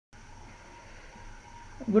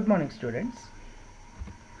Good morning, students.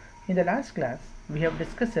 In the last class, we have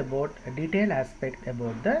discussed about a detailed aspect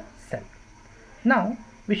about the cell. Now,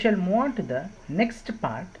 we shall move on to the next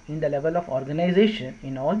part in the level of organization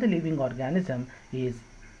in all the living organism is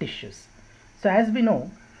tissues. So, as we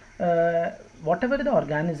know, whatever the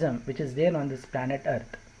organism which is there on this planet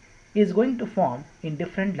Earth is going to form in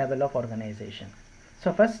different level of organization.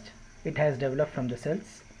 So, first it has developed from the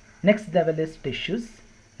cells. Next level is tissues.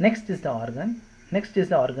 Next is the organ. Next is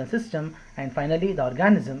the organ system, and finally the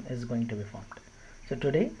organism is going to be formed. So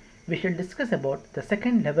today we shall discuss about the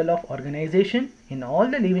second level of organization in all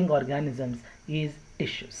the living organisms is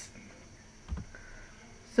tissues.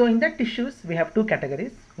 So in the tissues we have two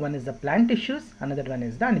categories. One is the plant tissues, another one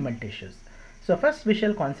is the animal tissues. So first we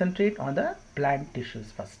shall concentrate on the plant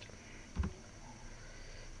tissues first.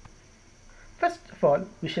 First of all,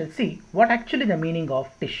 we shall see what actually the meaning of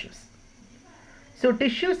tissues. So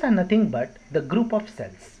tissues are nothing but the group of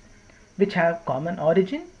cells which have common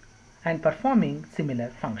origin and performing similar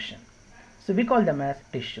function. So we call them as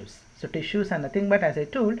tissues. So tissues are nothing but, as I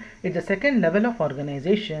told, it's the second level of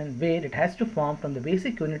organization where it has to form from the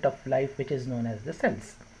basic unit of life which is known as the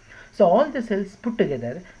cells. So all the cells put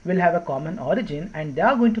together will have a common origin and they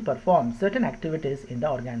are going to perform certain activities in the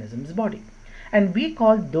organism's body. And we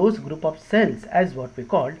call those group of cells as what we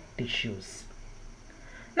call tissues.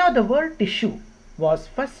 Now the word tissue was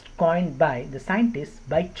first coined by the scientist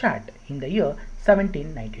by Chart in the year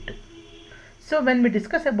 1792. So when we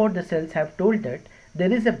discuss about the cells, have told that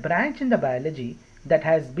there is a branch in the biology that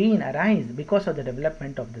has been arise because of the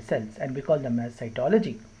development of the cells, and we call them as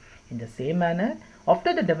cytology. In the same manner,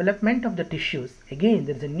 after the development of the tissues, again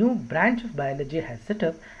there is a new branch of biology has set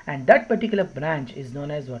up, and that particular branch is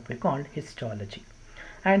known as what we call histology.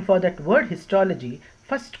 And for that word histology,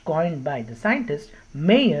 first coined by the scientist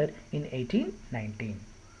Mayer in 1819.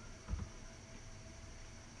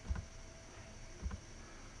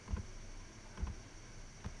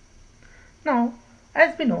 Now,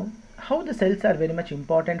 as we know how the cells are very much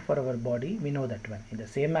important for our body, we know that one. In the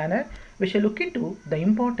same manner, we shall look into the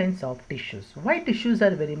importance of tissues. Why tissues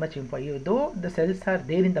are very much important? Even though the cells are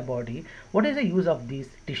there in the body, what is the use of these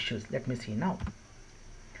tissues? Let me see now.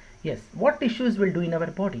 Yes, what tissues will do in our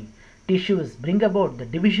body? Tissues bring about the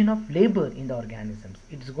division of labor in the organisms.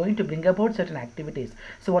 It is going to bring about certain activities.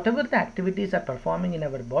 So whatever the activities are performing in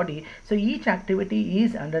our body, so each activity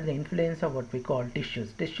is under the influence of what we call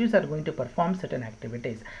tissues. Tissues are going to perform certain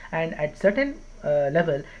activities, and at certain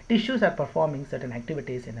level, tissues are performing certain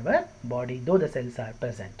activities in our body, though the cells are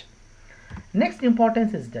present. Next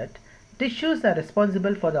importance is that tissues are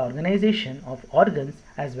responsible for the organization of organs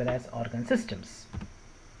as well as organ systems.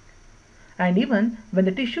 And even when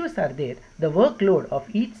the tissues are there, the workload of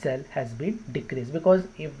each cell has been decreased, because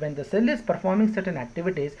when the cell is performing certain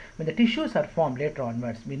activities, when the tissues are formed later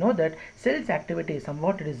onwards, we know that cell's activity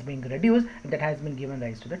somewhat it is being reduced, and that has been given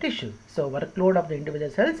rise to the tissues. So workload of the individual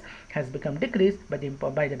cells has become decreased by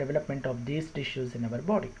the development of these tissues in our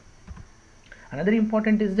body. Another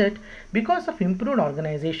important is that because of improved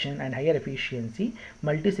organization and higher efficiency,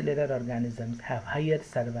 multicellular organisms have higher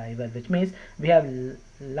survival, which means we are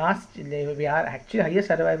actually higher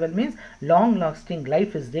survival means long lasting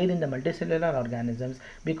life is there in the multicellular organisms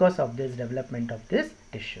because of this development of these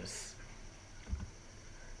tissues.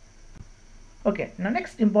 Okay, now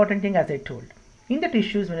next important thing, as I told, in the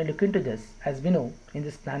tissues, when I look into this, as we know, in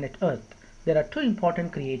this planet Earth, there are two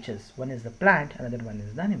important creatures. One is the plant, another one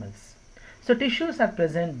is the animals. So tissues are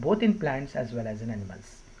present both in plants as well as in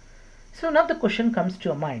animals. So now the question comes to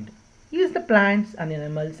your mind, is the plants and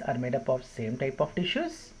animals are made up of same type of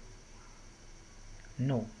tissues?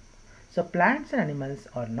 No. So plants and animals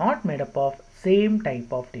are not made up of same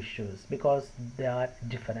type of tissues because they are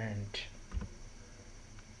different.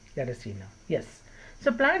 Let us see now. Yes.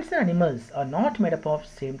 So plants and animals are not made up of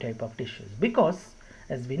same type of tissues because,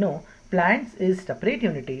 as we know, plants is separate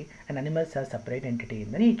unity and animals are separate entity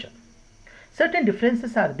in the nature. Certain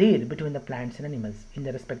differences are there between the plants and animals in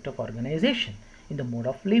the respect of organization, in the mode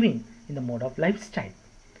of living, in the mode of lifestyle.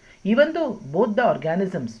 Even though both the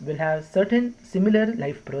organisms will have certain similar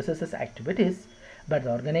life processes activities, but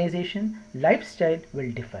the organization, lifestyle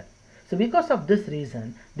will differ. So because of this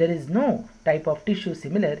reason, there is no type of tissue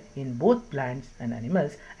similar in both plants and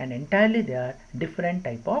animals, and entirely they are different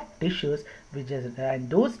type of tissues, and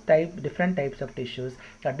those different types of tissues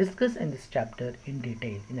are discussed in this chapter in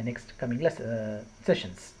detail in the next coming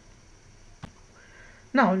sessions.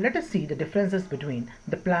 Now let us see the differences between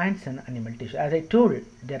the plants and animal tissue. As I told,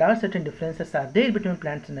 there are certain differences are there between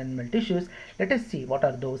plants and animal tissues. Let us see what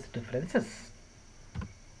are those differences.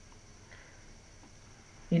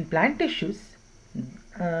 In plant tissues,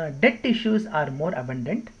 Dead tissues are more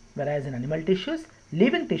abundant, whereas in animal tissues,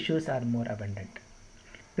 living tissues are more abundant.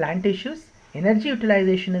 Plant tissues, energy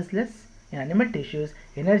utilization is less. In animal tissues,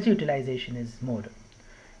 energy utilization is more.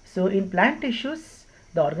 So in plant tissues,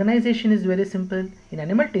 the organization is very simple. In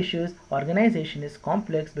animal tissues, organization is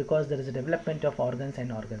complex because there is a development of organs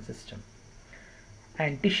and organ system.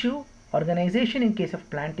 And tissue organization in case of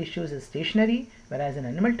plant tissues is stationary, whereas in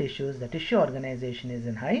animal tissues, the tissue organization is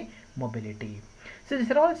in high mobility. So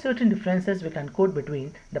these are all certain differences we can quote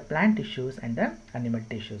between the plant tissues and the animal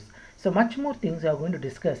tissues. So much more things we are going to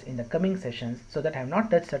discuss in the coming sessions, so that I have not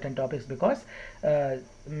touched certain topics because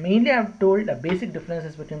mainly I have told the basic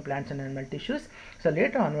differences between plants and animal tissues. So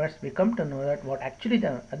later onwards we come to know that what actually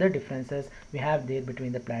the other differences we have there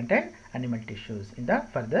between the plant and animal tissues in the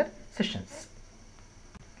further sessions.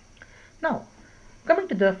 Now coming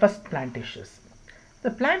to the first plant tissues.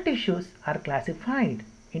 The plant tissues are classified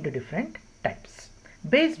into different types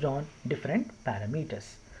based on different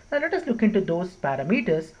parameters. Now let us look into those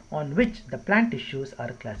parameters on which the plant tissues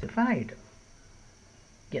are classified.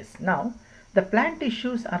 Yes, now the plant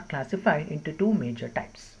tissues are classified into two major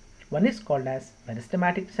types. One is called as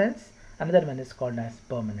meristematic cells, another one is called as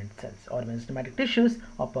permanent cells or meristematic tissues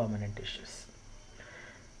or permanent tissues.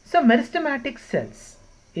 So meristematic cells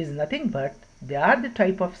is nothing but they are the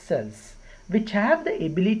type of cells which have the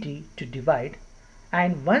ability to divide,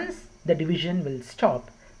 and once the division will stop,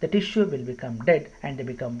 the tissue will become dead and they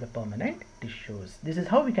become the permanent tissues. This is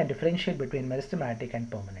how we can differentiate between meristematic and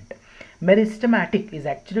permanent. Meristematic is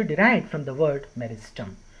actually derived from the word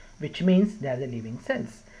meristem, which means they are the living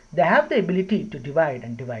cells. They have the ability to divide,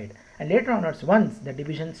 and later onwards, once the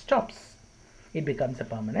division stops, it becomes a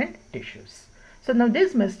permanent tissues. So now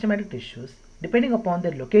these meristematic tissues, depending upon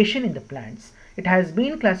their location in the plants, it has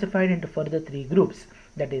been classified into further three groups,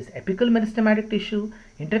 that is apical meristematic tissue,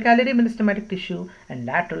 intercalary meristematic tissue and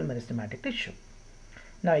lateral meristematic tissue.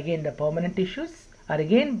 Now again the permanent tissues are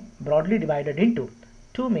again broadly divided into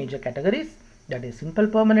two major categories, that is simple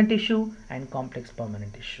permanent tissue and complex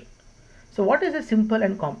permanent tissue. So what is a simple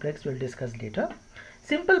and complex we will discuss later.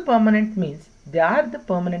 Simple permanent means they are the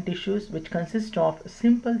permanent tissues which consist of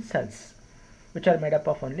simple cells which are made up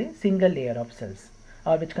of only single layer of cells,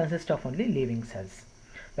 or which consist of only living cells.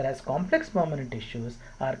 Whereas complex permanent tissues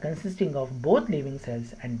are consisting of both living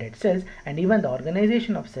cells and dead cells, and even the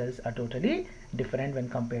organization of cells are totally different when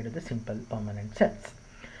compared to the simple permanent cells.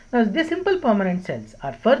 Now the simple permanent cells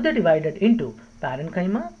are further divided into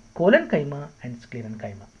parenchyma, collenchyma and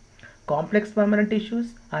sclerenchyma. Complex permanent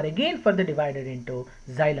tissues are again further divided into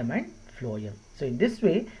xylem and phloem. So in this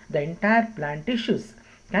way the entire plant tissues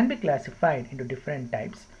can be classified into different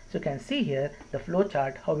types. So you can see here the flow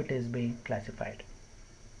chart how it is being classified.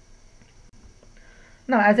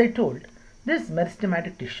 Now as I told, this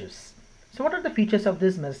meristematic tissues. So what are the features of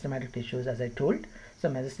these meristematic tissues? As I told, so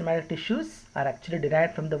meristematic tissues are actually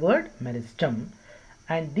derived from the word meristem,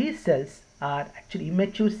 and these cells are actually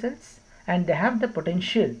immature cells and they have the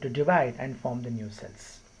potential to divide and form the new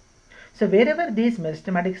cells. So wherever these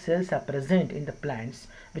meristematic cells are present in the plants,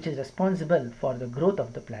 which is responsible for the growth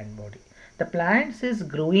of the plant body. The plants is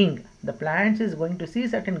growing, the plants is going to see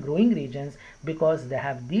certain growing regions because they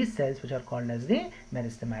have these cells which are called as the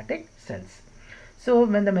meristematic cells. So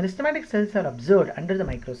when the meristematic cells are observed under the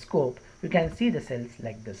microscope, you can see the cells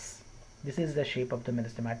like this. This is the shape of the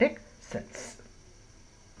meristematic cells.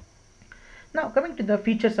 Now coming to the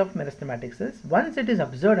features of meristematic cells, once it is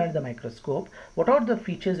observed under the microscope, what are the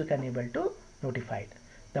features you can able to notify?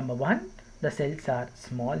 Number one, the cells are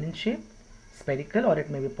small in shape, spherical, or it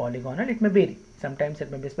may be polygonal, it may vary. Sometimes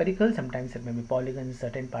it may be spherical, sometimes it may be polygon in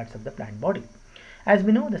certain parts of the plant body. As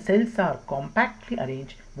we know, the cells are compactly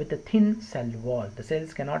arranged with a thin cell wall. The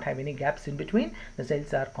cells cannot have any gaps in between. The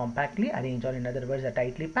cells are compactly arranged, or in other words are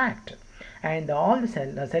tightly packed. And all the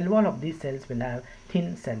cell wall of these cells will have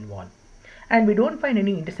thin cell wall. And we don't find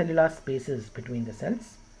any intercellular spaces between the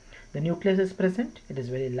cells. The nucleus is present, it is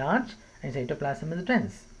very large, and cytoplasm is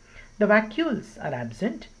dense. The vacuoles are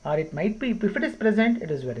absent, or it might be, if it is present,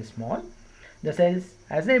 it is very small. The cells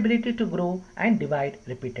has the ability to grow and divide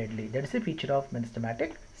repeatedly. That is a feature of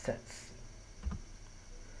meristematic cells.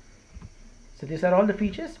 So these are all the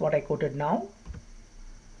features what I quoted now.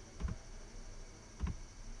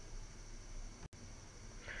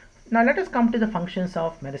 Now let us come to the functions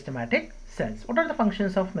of meristematic cells. What are the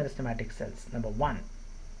functions of meristematic cells? Number one,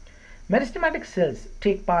 meristematic cells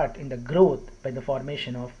take part in the growth by the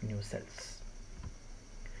formation of new cells.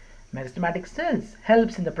 Meristematic cells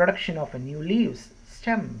helps in the production of new leaves,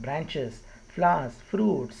 stem, branches, flowers,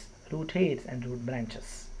 fruits, root hairs and root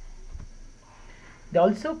branches. They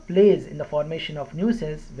also plays in the formation of new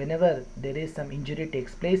cells whenever there is some injury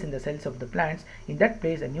takes place in the cells of the plants. In that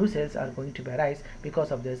place, new cells are going to arise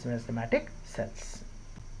because of these meristematic cells.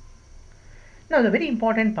 Now, the very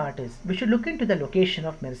important part is we should look into the location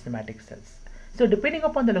of meristematic cells. So, depending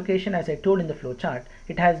upon the location, as I told in the flow chart,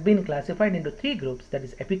 it has been classified into three groups, that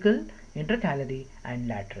is apical, intercalary and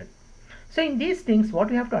lateral. So in these things, what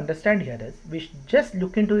we have to understand here is we should just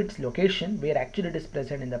look into its location, where actually it is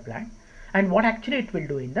present in the plant, and what actually it will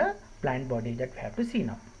do in the plant body, that we have to see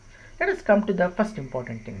now. Let us come to the first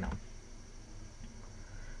important thing now.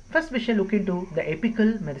 First we shall look into the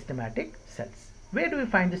apical meristematic cells. Where do we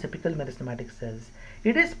find this apical meristematic cells?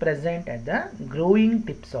 It is present at the growing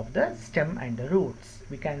tips of the stem and the roots.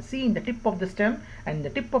 We can see in the tip of the stem and the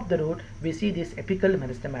tip of the root, we see these apical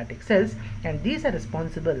meristematic cells, and these are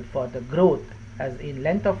responsible for the growth as in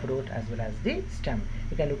length of root as well as the stem.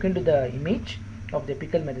 You can look into the image of the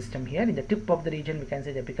apical meristem here. In the tip of the region, we can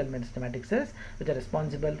see the apical meristematic cells, which are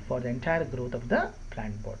responsible for the entire growth of the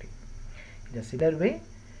plant body. In a similar way,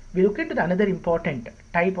 we look into the another important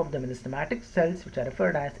type of the meristematic cells, which are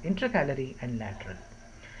referred as intercalary and lateral.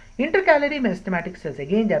 Intercalary meristematic cells,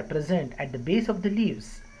 again they are present at the base of the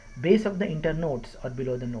leaves, base of the internodes or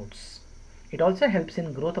below the nodes. It also helps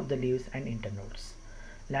in growth of the leaves and internodes.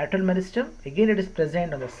 Lateral meristem, again it is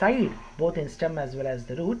present on the side, both in stem as well as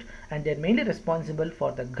the root, and they are mainly responsible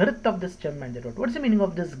for the girth of the stem and the root. What is the meaning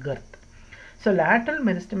of this girth? So lateral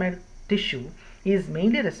meristematic tissue is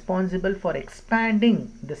mainly responsible for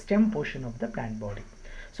expanding the stem portion of the plant body.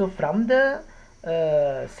 So from the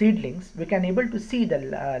seedlings, we can able to see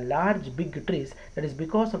the large big trees. That is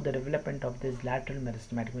because of the development of this lateral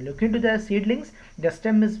meristematic. When you look into the seedlings, the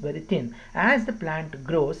stem is very thin. As the plant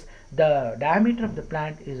grows, the diameter of the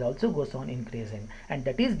plant is also goes on increasing, and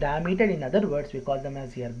that is diameter. In other words, we call them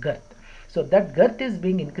as here girth. So that girth is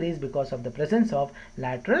being increased because of the presence of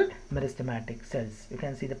lateral meristematic cells. You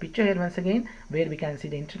can see the picture here once again, where we can see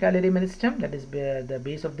the intercalary meristem, that is the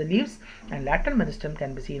base of the leaves, and lateral meristem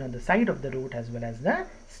can be seen on the side of the root as well as the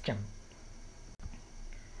stem.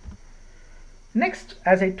 Next,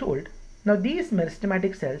 as I told, now these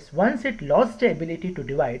meristematic cells, once it lost the ability to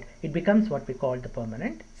divide, it becomes what we call the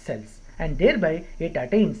permanent cells, and thereby it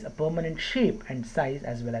attains a permanent shape and size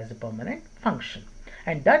as well as a permanent function.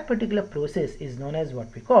 And that particular process is known as what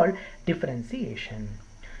we call differentiation.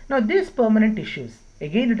 Now these permanent tissues,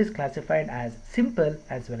 again it is classified as simple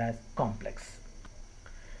as well as complex.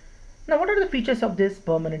 Now what are the features of these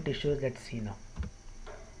permanent tissues? Let's see now.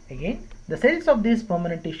 Again, the cells of these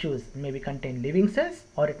permanent tissues may contain living cells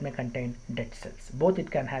or it may contain dead cells. Both it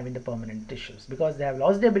can have in the permanent tissues, because they have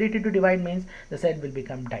lost the ability to divide means the cell will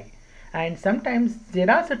become die. And sometimes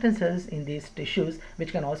there are certain cells in these tissues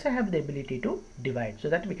which can also have the ability to divide, so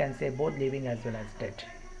that we can say both living as well as dead.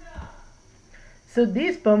 So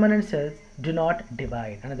these permanent cells do not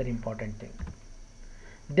divide, another important thing.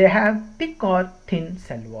 They have thick or thin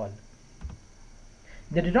cell wall.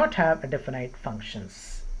 They do not have a definite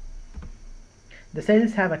functions. The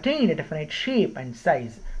cells have attained a definite shape and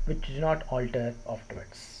size which do not alter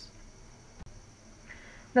afterwards.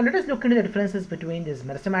 Now let us look into the differences between these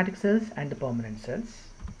meristematic cells and the permanent cells.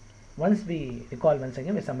 Once we recall once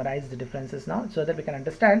again, we summarize the differences now so that we can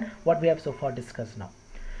understand what we have so far discussed now.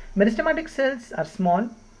 Meristematic cells are small,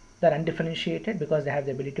 they are undifferentiated because they have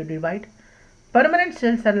the ability to divide. Permanent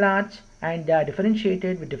cells are large and they are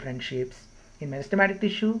differentiated with different shapes. In meristematic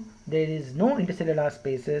tissue, there is no intercellular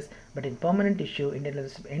spaces, but in permanent tissue,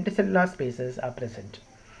 intercellular spaces are present.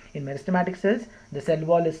 In meristematic cells, the cell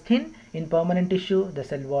wall is thin. In permanent tissue, the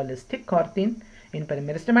cell wall is thick or thin. In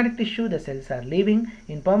meristematic tissue, the cells are living.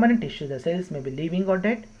 In permanent tissue, the cells may be living or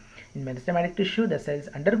dead. In meristematic tissue, the cells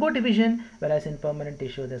undergo division, whereas in permanent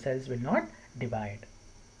tissue, the cells will not divide.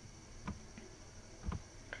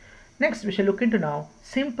 Next, we shall look into now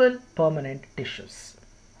simple permanent tissues.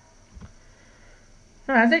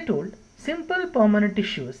 Now, as I told, simple permanent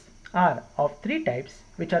tissues are of three types,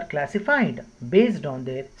 which are classified based on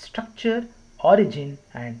their structure, origin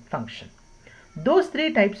and function. Those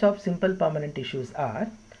three types of simple permanent tissues are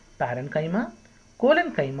parenchyma,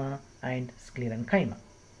 collenchyma and sclerenchyma.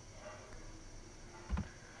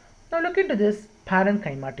 Now look into this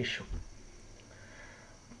parenchyma tissue.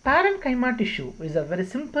 Parenchyma tissue is a very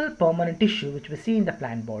simple permanent tissue which we see in the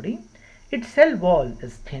plant body. Its cell wall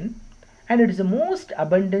is thin and it is the most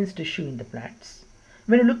abundant tissue in the plants.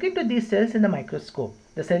 When you look into these cells in the microscope,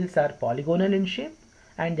 the cells are polygonal in shape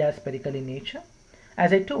and they are spherical in nature.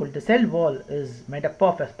 As I told, the cell wall is made up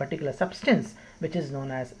of a particular substance which is known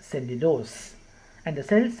as cellulose, and the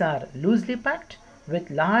cells are loosely packed with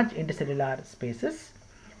large intercellular spaces.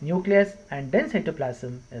 Nucleus and dense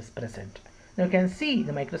cytoplasm is present. Now you can see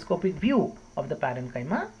the microscopic view of the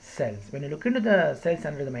parenchyma cells. When you look into the cells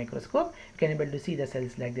under the microscope, you can able to see the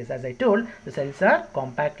cells like this. As I told, the cells are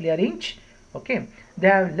compactly arranged. Okay, they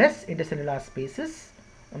have less intercellular spaces,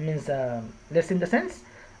 means less in the sense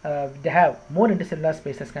they have more intercellular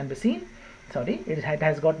spaces can be seen. Sorry, it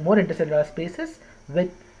has got more intercellular spaces.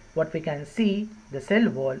 With what we can see, the cell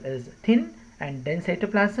wall is thin and dense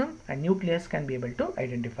cytoplasm, and nucleus can be able to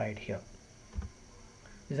identify it here.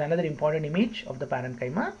 This is another important image of the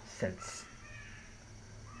parenchyma cells.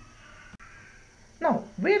 Now,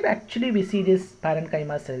 where actually we see these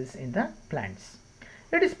parenchyma cells in the plants?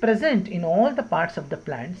 It is present in all the parts of the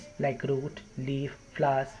plants like root, leaf,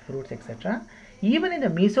 flowers, fruits, etc. Even in the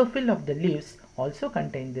mesophyll of the leaves also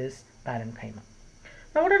contain this parenchyma.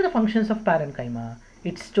 Now, what are the functions of parenchyma?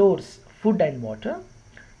 It stores food and water.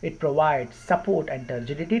 It provides support and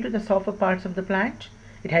turgidity to the softer parts of the plant.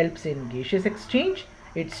 It helps in gaseous exchange.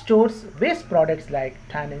 It stores waste products like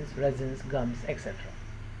tannins, resins, gums, etc.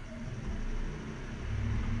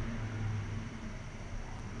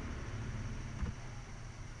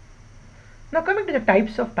 Now coming to the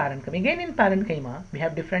types of parenchyma. Again in parenchyma, we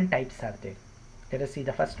have different types are there. Let us see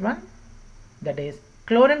the first one, that is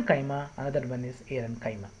chlorenchyma, another one is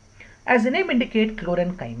aerenchyma. As the name indicates,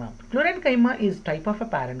 chlorenchyma. Chlorenchyma is type of a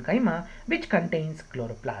parenchyma which contains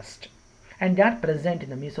chloroplast, and they are present in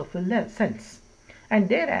the mesophyll cells, and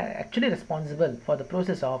they are actually responsible for the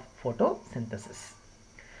process of photosynthesis.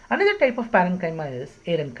 Another type of parenchyma is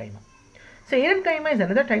aerenchyma. So aerenchyma is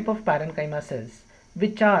another type of parenchyma cells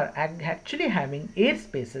which are actually having air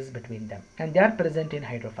spaces between them, and they are present in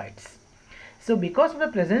hydrophytes. So because of the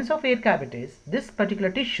presence of air cavities, this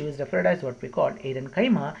particular tissue is referred as what we call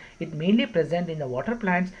aerenchyma. It mainly present in the water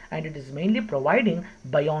plants, and it is mainly providing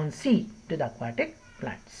buoyancy to the aquatic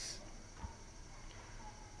plants.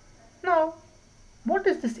 Now, what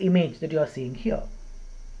is this image that you are seeing here?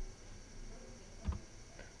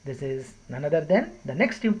 This is none other than the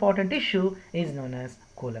next important tissue is known as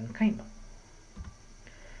collenchyma.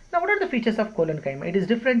 Now, what are the features of collenchyma? It is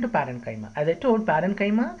different to parenchyma. As I told,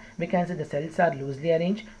 parenchyma, we can say the cells are loosely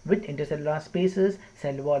arranged with intercellular spaces,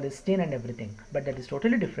 cell wall is thin and everything. But that is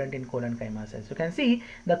totally different in collenchyma cells. You can see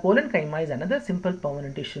the collenchyma is another simple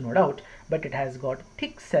permanent tissue, no doubt, but it has got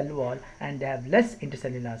thick cell wall and they have less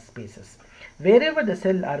intercellular spaces. Wherever the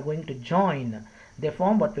cell are going to join, they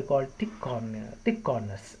form what we call thick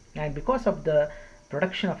corners. And because of the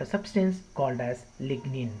production of a substance called as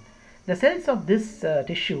lignin. The cells of this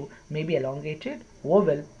tissue may be elongated,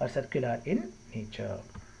 oval or circular in nature.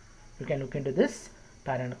 You can look into this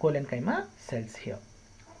collenchyma cells here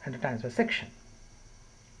and the transverse section.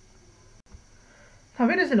 Now,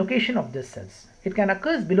 where is the location of these cells? It can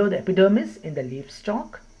occur below the epidermis in the leaf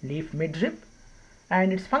stalk, leaf midrib,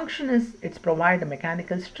 and its function is it provides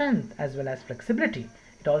mechanical strength as well as flexibility.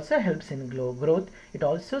 It also helps in growth. It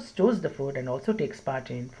also stores the food and also takes part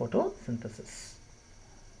in photosynthesis.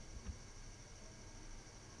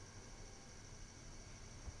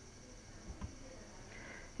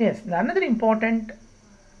 Yes, another important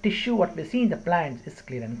tissue what we see in the plants is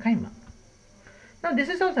sclerenchyma. Now this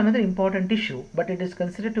is also another important tissue, but it is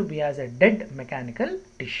considered to be as a dead mechanical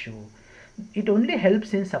tissue. It only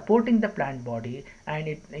helps in supporting the plant body, and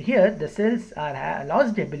here the cells are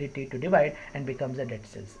lost the ability to divide and becomes the dead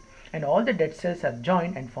cells. And all the dead cells are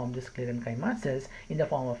joined and form the sclerenchyma cells in the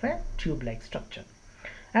form of a tube-like structure.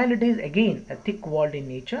 And it is again a thick walled in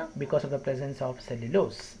nature because of the presence of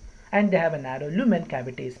cellulose. And they have a narrow lumen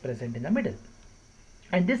cavity is present in the middle.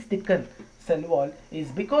 And this thickened cell wall is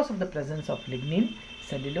because of the presence of lignin,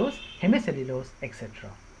 cellulose, hemicellulose, etc.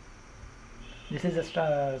 This is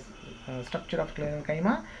a structure of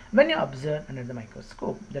sclerenchyma when you observe under the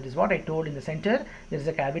microscope. That is what I told in the center. There is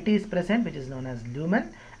a cavity is present which is known as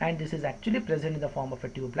lumen, and this is actually present in the form of a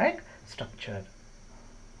tube-like structure.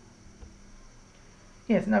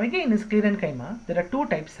 Yes, now again in sclerenchyma there are two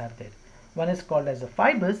types are there. One is called as the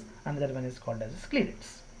fibers, another one is called as the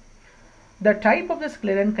sclerids. The type of the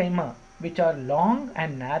sclerenchyma which are long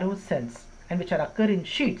and narrow cells and which are occur in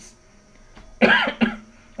sheets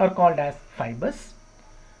are called as fibers,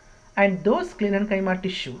 and those sclerenchyma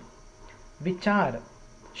tissue which are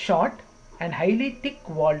short and highly thick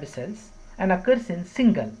walled cells and occurs in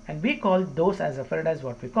single, and we call those as referred as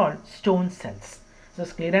what we call stone cells. So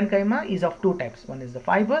sclerenchyma is of two types. One is the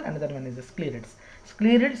fiber, another one is the sclerids.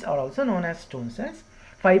 Sclerids are also known as stone cells.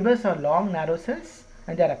 Fibers are long narrow cells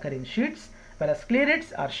and they occur in sheets, whereas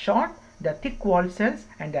sclerids are short, they are thick walled cells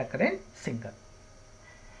and they occur in single.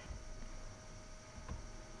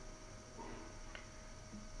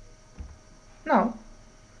 Now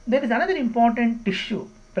there is another important tissue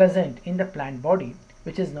present in the plant body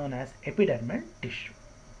which is known as epidermal tissue.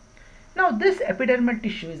 Now this epidermal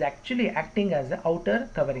tissue is actually acting as the outer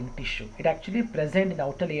covering tissue. It actually present in the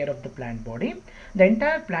outer layer of the plant body. The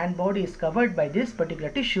entire plant body is covered by this particular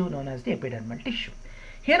tissue known as the epidermal tissue.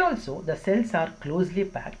 Here also the cells are closely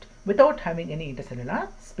packed without having any intercellular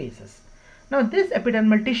spaces. Now this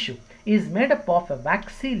epidermal tissue is made up of a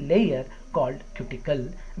waxy layer called cuticle,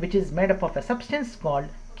 which is made up of a substance called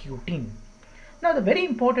cutin. Now the very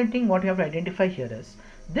important thing what you have to identify here is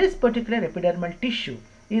this particular epidermal tissue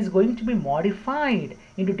is going to be modified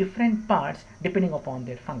into different parts depending upon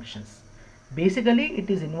their functions. Basically, it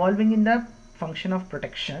is involving in the function of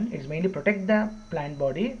protection. It is mainly protect the plant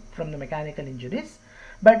body from the mechanical injuries.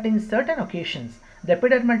 But in certain occasions, the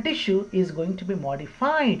epidermal tissue is going to be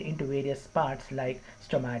modified into various parts like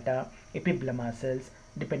stomata, epiblema cells,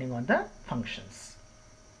 depending on the functions.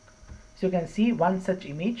 So you can see one such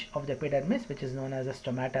image of the epidermis, which is known as the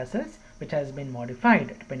stomata cells, which has been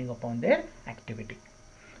modified depending upon their activity.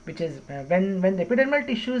 Which is when the epidermal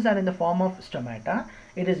tissues are in the form of stomata,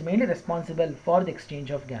 it is mainly responsible for the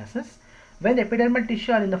exchange of gases. When the epidermal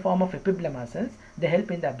tissue are in the form of epiblema cells, they help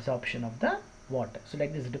in the absorption of the water. So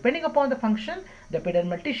like this, depending upon the function, the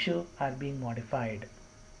epidermal tissue are being modified.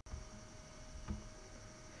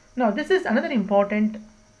 Now this is another important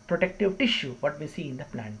protective tissue what we see in the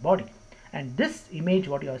plant body. And this image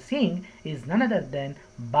what you are seeing is none other than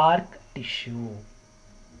bark tissue,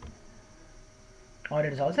 or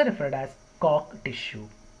it is also referred as cork tissue.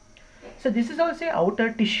 So this is also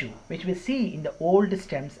outer tissue which we see in the old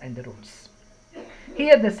stems and the roots.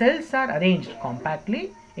 Here the cells are arranged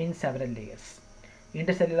compactly in several layers.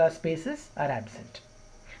 Intercellular spaces are absent.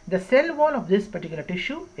 The cell wall of this particular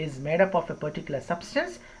tissue is made up of a particular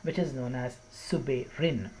substance which is known as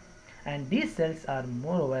suberin, and these cells are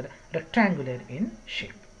moreover rectangular in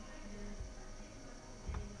shape.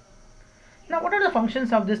 Now what are the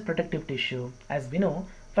functions of this protective tissue? As we know,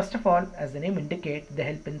 first of all, as the name indicates, they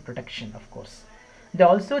help in protection, of course. They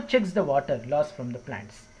also checks the water loss from the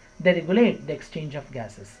plants. They regulate the exchange of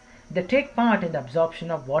gases. They take part in the absorption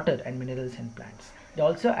of water and minerals in plants. They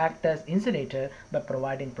also act as insulator by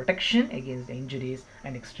providing protection against injuries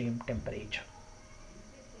and extreme temperature.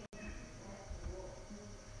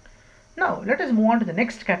 Now let us move on to the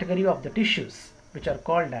next category of the tissues, which are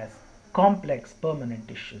called as complex permanent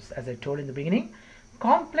tissues. As I told in the beginning,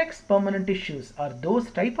 complex permanent tissues are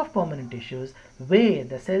those type of permanent tissues where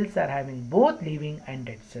the cells are having both living and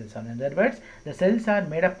dead cells. In other words, the cells are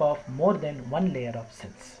made up of more than one layer of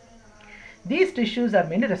cells. These tissues are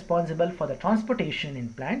mainly responsible for the transportation in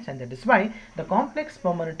plants, and that is why the complex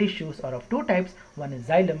permanent tissues are of two types. One is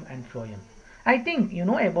xylem and phloem. I think you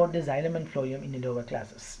know about the xylem and phloem in the lower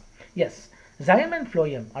classes. Yes. Xylem and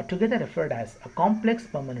phloem are together referred as a complex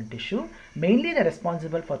permanent tissue. Mainly they are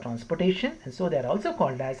responsible for transportation, and so they are also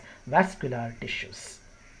called as vascular tissues.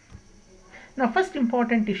 Now first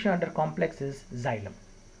important tissue under complex is xylem.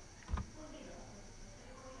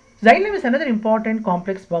 Xylem is another important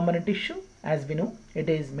complex permanent tissue. As we know, it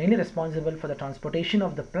is mainly responsible for the transportation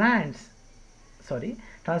of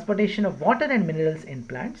transportation of water and minerals in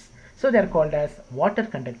plants. So they are called as water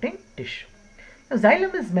conducting tissue. Now,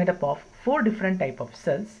 xylem is made up of four different type of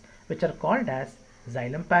cells which are called as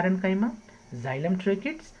xylem parenchyma, xylem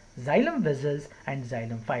tracheids, xylem vessels and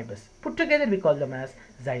xylem fibers. Put together we call them as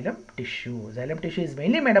xylem tissue. Xylem tissue is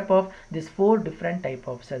mainly made up of these four different type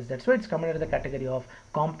of cells. That's why it's come under the category of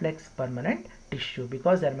complex permanent tissue,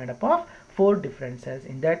 because they are made up of four different cells.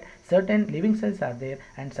 In that, certain living cells are there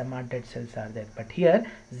and some are dead cells are there. But here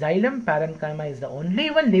xylem parenchyma is the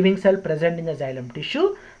only one living cell present in the xylem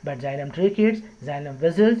tissue, but xylem tracheids, xylem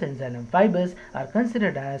vessels and xylem fibers are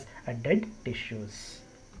considered as dead tissues.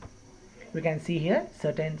 We can see here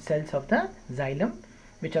certain cells of the xylem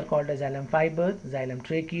which are called as xylem fibers, xylem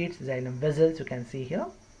tracheids, xylem vessels. You can see here.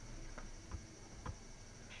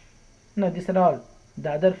 Now these are all the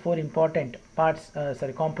other four important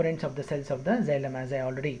components of the cells of the xylem, as I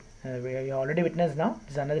already we already witnessed. Now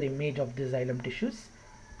this is another image of the xylem tissues.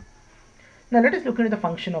 Now let us look into the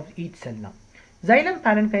function of each cell now. Xylem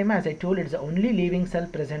parenchyma, as I told, it is the only living cell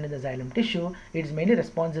present in the xylem tissue. It is mainly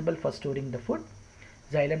responsible for storing the food.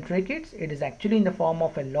 Xylem tracheids, it is actually in the form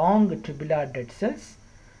of a long tubular dead cells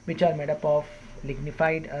which are made up of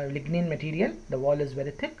lignin material. The wall is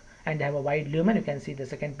very thick and they have a wide lumen. You can see the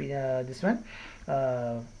second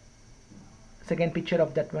second picture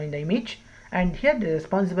of that one in the image, and here they are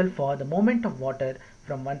responsible for the movement of water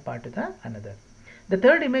from one part to the another. The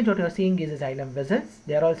third image what you are seeing is the xylem vessels.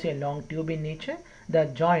 They are also a long tube in nature. They are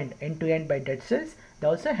joined end to end by dead cells. They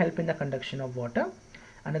also help in the conduction of water.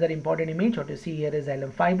 Another important image what you see here is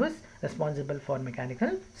xylem fibers, responsible for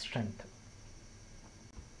mechanical strength.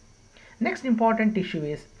 Next important tissue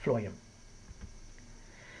is phloem.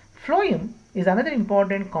 Phloem is another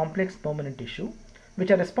important complex permanent tissue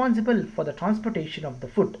which are responsible for the transportation of the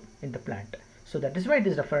food in the plant. So that is why it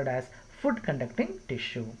is referred as food conducting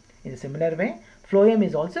tissue. In a similar way, phloem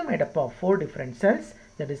is also made up of 4 different cells,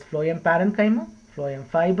 that is phloem parenchyma, phloem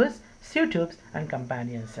fibers, sieve tubes and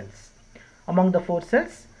companion cells. Among the 4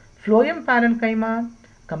 cells, phloem parenchyma,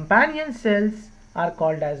 companion cells are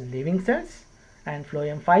called as living cells, and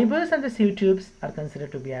phloem fibers and the sieve tubes are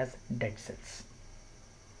considered to be as dead cells.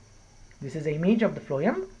 This is the image of the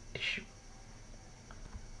phloem tissue.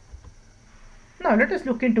 Now let us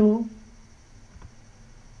look into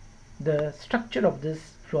the structure of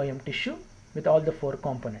this phloem tissue with all the 4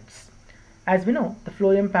 components. As we know, the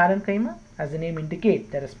phloem parenchyma, as the name indicates,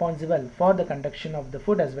 they are responsible for the conduction of the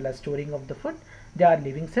food as well as storing of the food. They are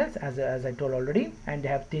living cells as I told already, and they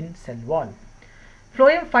have thin cell wall.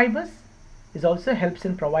 Phloem fibers is also helps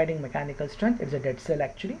in providing mechanical strength. It's a dead cell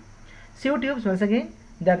actually. Sieve tubes, once again,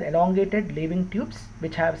 they are elongated living tubes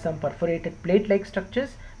which have some perforated plate-like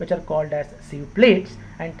structures which are called as sieve plates,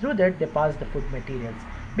 and through that they pass the food materials.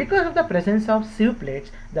 Because of the presence of sieve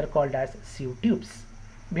plates, they are called as sieve tubes.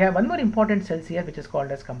 We have one more important cells here which is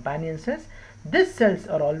called as companion cells. These cells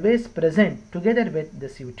are always present together with the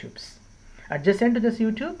sieve tubes. Adjacent to the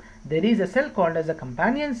sieve tube, there is a cell called as a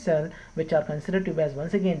companion cell which are considered to be as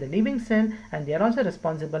once again the living cell, and they are also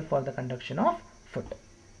responsible for the conduction of food.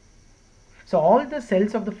 So all the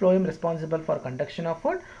cells of the phloem responsible for conduction of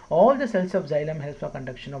food, all the cells of xylem helps for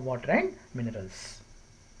conduction of water and minerals.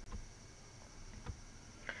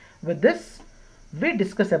 With this, we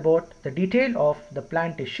discuss about the detail of the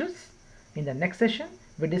plant tissues. In the next session,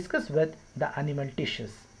 we discuss with the animal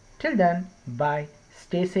tissues. Till then, bye,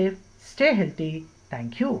 stay safe, stay healthy.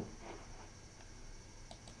 Thank you.